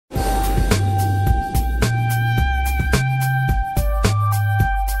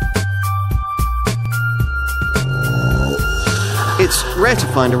It's rare to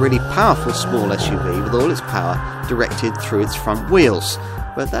find a really powerful small SUV with all its power directed through its front wheels,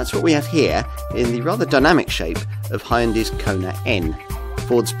 but that's what we have here in the rather dynamic shape of Hyundai's Kona N.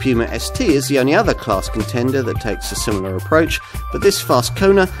 Ford's Puma ST is the only other class contender that takes a similar approach, but this fast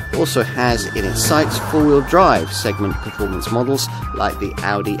Kona also has in its sights four-wheel drive segment performance models like the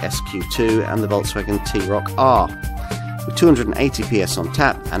Audi SQ2 and the Volkswagen T-Roc R. With 280 PS on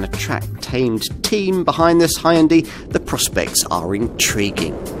tap and a track-tamed team behind this Hyundai, the prospects are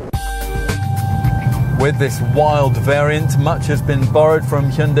intriguing. With this wild variant, much has been borrowed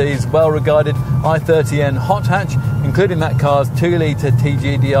from Hyundai's well-regarded i30N hot hatch, including that car's 2-litre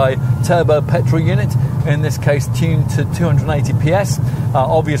TGDI turbo petrol unit, in this case tuned to 280 PS.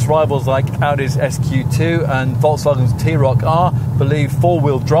 Obvious rivals like Audi's SQ2 and Volkswagen's T-Roc R believe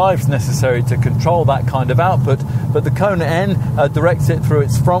four-wheel drive's necessary to control that kind of output, but the Kona N directs it through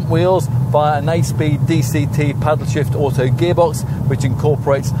its front wheels via an 8-speed DCT paddle shift auto gearbox, which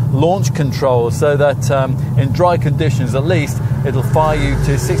incorporates launch control so that in dry conditions at least, it'll fire you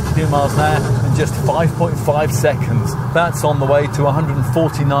to 62 miles an hour in just 5.5 seconds. That's on the way to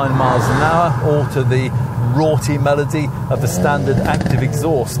 149 miles an hour, or to the raughty melody of the standard active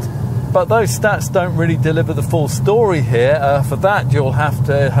exhaust. But those stats don't really deliver the full story here. For that, you'll have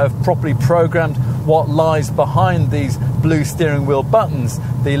to have properly programmed what lies behind these blue steering wheel buttons.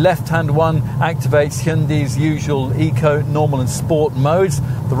 The left-hand one activates Hyundai's usual Eco, Normal and Sport modes.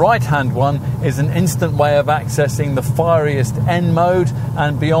 The right-hand one is an instant way of accessing the fieriest N mode,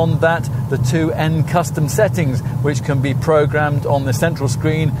 and beyond that, the two N custom settings, which can be programmed on the central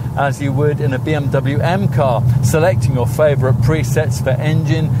screen as you would in a BMW M car, selecting your favourite presets for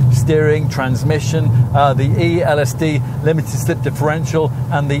engine, steering, transmission, the ELSD limited slip differential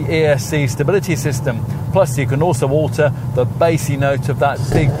and the ESC stability system. Plus you can also alter the bassy note of that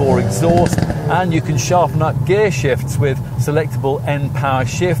big bore exhaust, and you can sharpen up gear shifts with selectable N power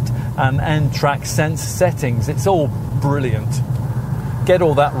shift and N track sense settings. It's all brilliant. Get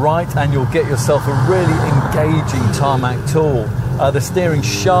all that right and you'll get yourself a really engaging tarmac tool. The steering's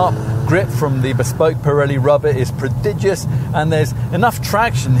sharp, grip from the bespoke Pirelli rubber is prodigious, and there's enough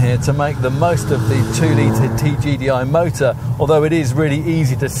traction here to make the most of the 2-litre TGDI motor, although it is really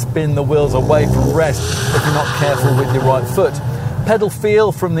easy to spin the wheels away from rest if you're not careful with your right foot. Pedal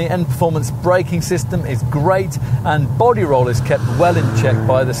feel from the N Performance braking system is great, and body roll is kept well in check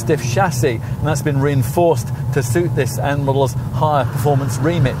by the stiff chassis, and that's been reinforced to suit this N model's higher performance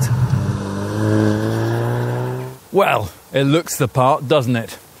remit. Well, it looks the part, doesn't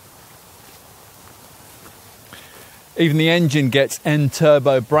it? Even the engine gets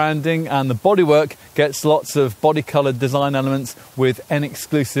N-Turbo branding, and the bodywork gets lots of body-coloured design elements with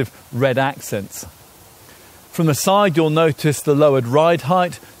N-exclusive red accents. From the side you'll notice the lowered ride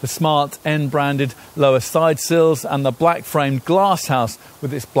height, the smart N-branded lower side sills, and the black-framed glass house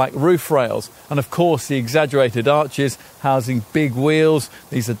with its black roof rails. And of course the exaggerated arches housing big wheels.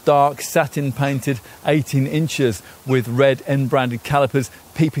 These are dark satin-painted 18 inches with red N-branded calipers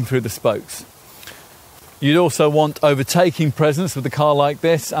peeping through the spokes. You'd also want overtaking presence with a car like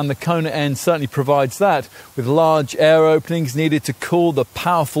this, and the Kona N certainly provides that, with large air openings needed to cool the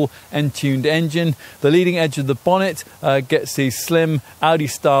powerful N-tuned engine. The leading edge of the bonnet gets these slim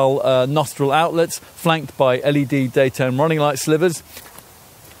Audi-style nostril outlets, flanked by LED daytime running light slivers.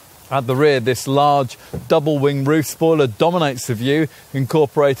 At the rear, this large double-wing roof spoiler dominates the view,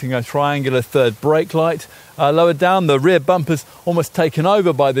 incorporating a triangular third brake light. Lower down, the rear bumper's almost taken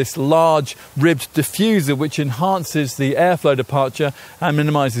over by this large ribbed diffuser, which enhances the airflow departure and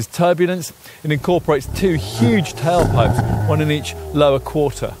minimises turbulence. It incorporates two huge tailpipes, one in each lower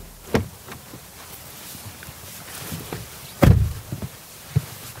quarter.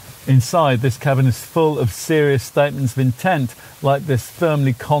 Inside, this cabin is full of serious statements of intent, like this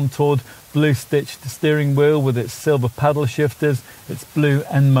firmly contoured blue-stitched steering wheel with its silver paddle shifters, its blue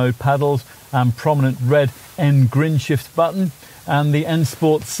N-mode paddles and prominent red N grin shift button, and the N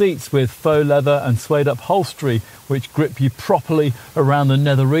Sport seats with faux leather and suede upholstery, which grip you properly around the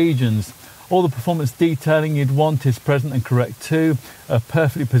nether regions. All the performance detailing you'd want is present and correct too. A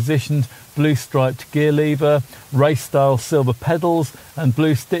perfectly positioned blue striped gear lever, race style silver pedals and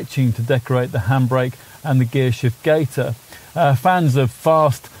blue stitching to decorate the handbrake and the gear shift gaiter. Fans of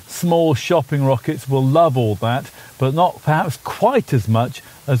fast, small shopping rockets will love all that, but not perhaps quite as much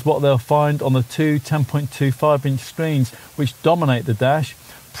as what they'll find on the two 10.25-inch screens which dominate the dash.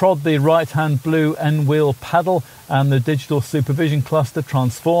 Prod the right-hand blue N-wheel paddle and the digital supervision cluster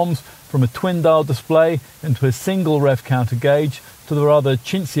transforms. from a twin-dial display into a single rev counter gauge to the rather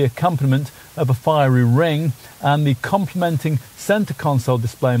chintzy accompaniment of a fiery ring, and the complementing center console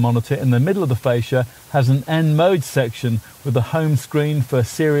display monitor in the middle of the fascia has an N mode section with a home screen for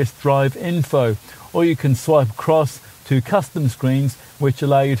serious drive info, or you can swipe across to custom screens which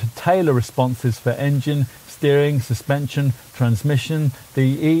allow you to tailor responses for engine, steering, suspension, transmission,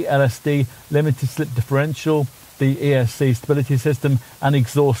 the ELSD limited slip differential, the ESC stability system and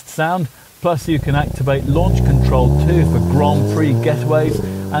exhaust sound. Plus you can activate launch control too for Grand Prix getaways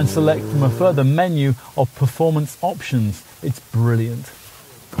and select from a further menu of performance options. It's brilliant.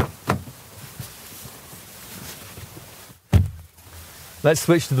 Let's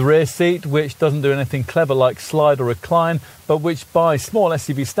switch to the rear seat, which doesn't do anything clever like slide or recline, but which by small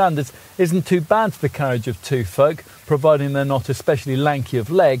SUV standards isn't too bad for the carriage of two folk, providing they're not especially lanky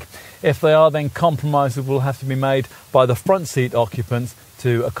of leg. If they are, then compromises will have to be made by the front seat occupants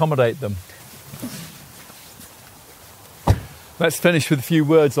to accommodate them. Let's finish with a few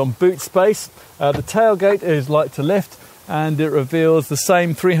words on boot space. The tailgate is light to lift, and it reveals the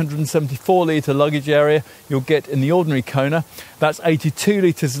same 374 litre luggage area you'll get in the ordinary Kona. That's 82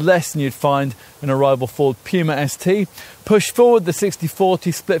 litres less than you'd find in a rival Ford Puma ST. Push forward the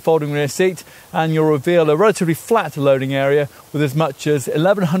 60/40 split folding rear seat and you'll reveal a relatively flat loading area with as much as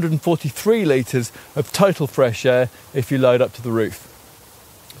 1143 litres of total fresh air if you load up to the roof.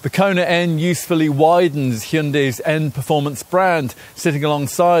 The Kona N usefully widens Hyundai's N performance brand, sitting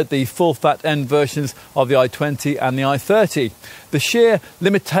alongside the full-fat N versions of the i20 and the i30. The sheer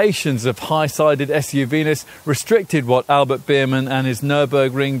limitations of high-sided SUV-ness restricted what Albert Biermann and his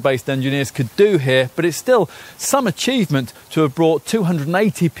Nürburgring-based engineers could do here, but it's still some achievement to have brought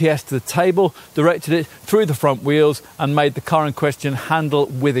 280 PS to the table, directed it through the front wheels and made the car in question handle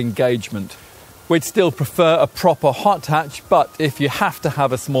with engagement. We'd still prefer a proper hot hatch, but if you have to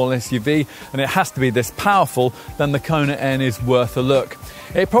have a small SUV and it has to be this powerful, then the Kona N is worth a look.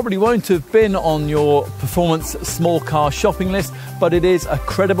 It probably won't have been on your performance small car shopping list, but it is a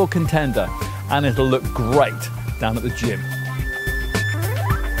credible contender and it'll look great down at the gym.